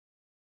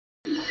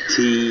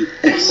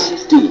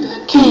TSD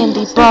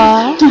Candy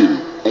bar. DHORSEBEA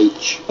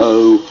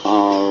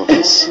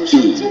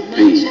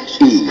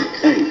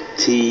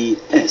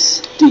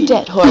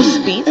Dead horse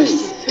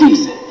beats.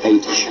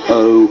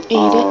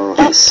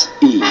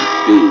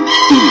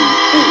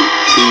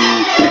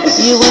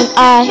 You and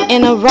I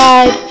in a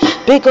ride,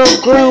 big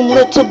old groom,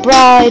 little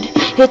bride.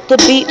 Hit the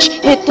beach,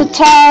 hit the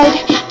tide,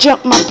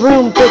 jump my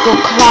broom, big old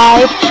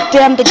Clyde.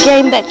 Damn the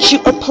game that you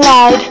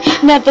applied,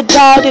 never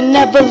died and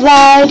never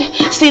lied.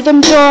 See them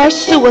doors,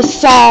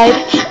 suicide,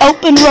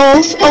 open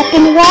rolls,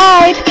 open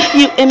wide.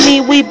 You and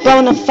me, we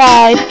bona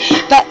fide.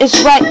 That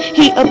is right,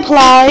 he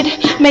applied.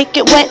 Make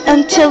it wet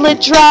until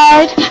it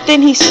dried.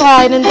 Then he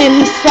slide and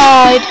then he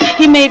sighed.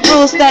 He made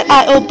rules that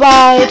I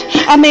abide.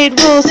 I made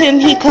rules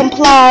and he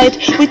complied.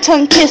 We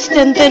tongue kissed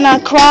and then I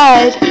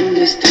cried. Ooh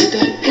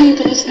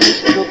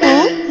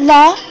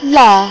la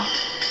la.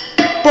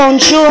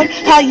 Bonjour,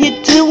 how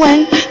you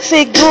doing?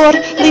 Seguro,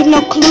 leave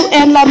no clue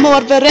en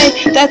l'amour vrai.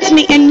 That's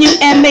me and you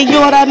and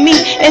meilleur ami.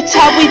 It's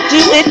how we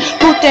do it.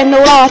 Pute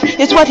noir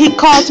is what he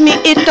calls me.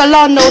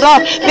 Italon noir,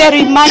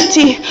 very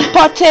mighty.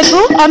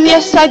 Partez-vous?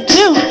 Yes I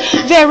do.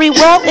 Very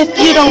well if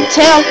you don't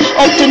tell.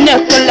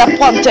 Obtenir que la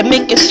pointe,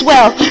 make it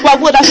swell. Why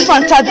would I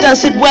front? I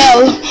does it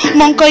well.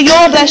 Mon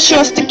coyor, that's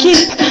yours to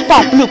keep.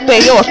 Pas plus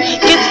peor,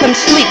 get some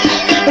sleep.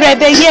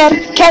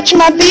 Réveiller, catch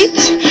my beat.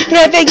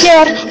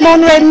 Réveiller,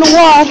 mon red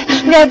noir.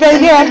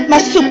 Réveiller, my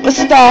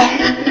superstar.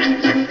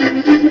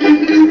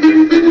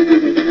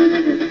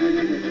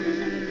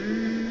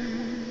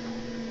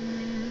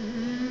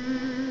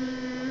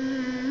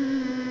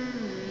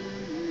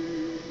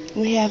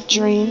 We have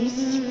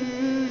dreams.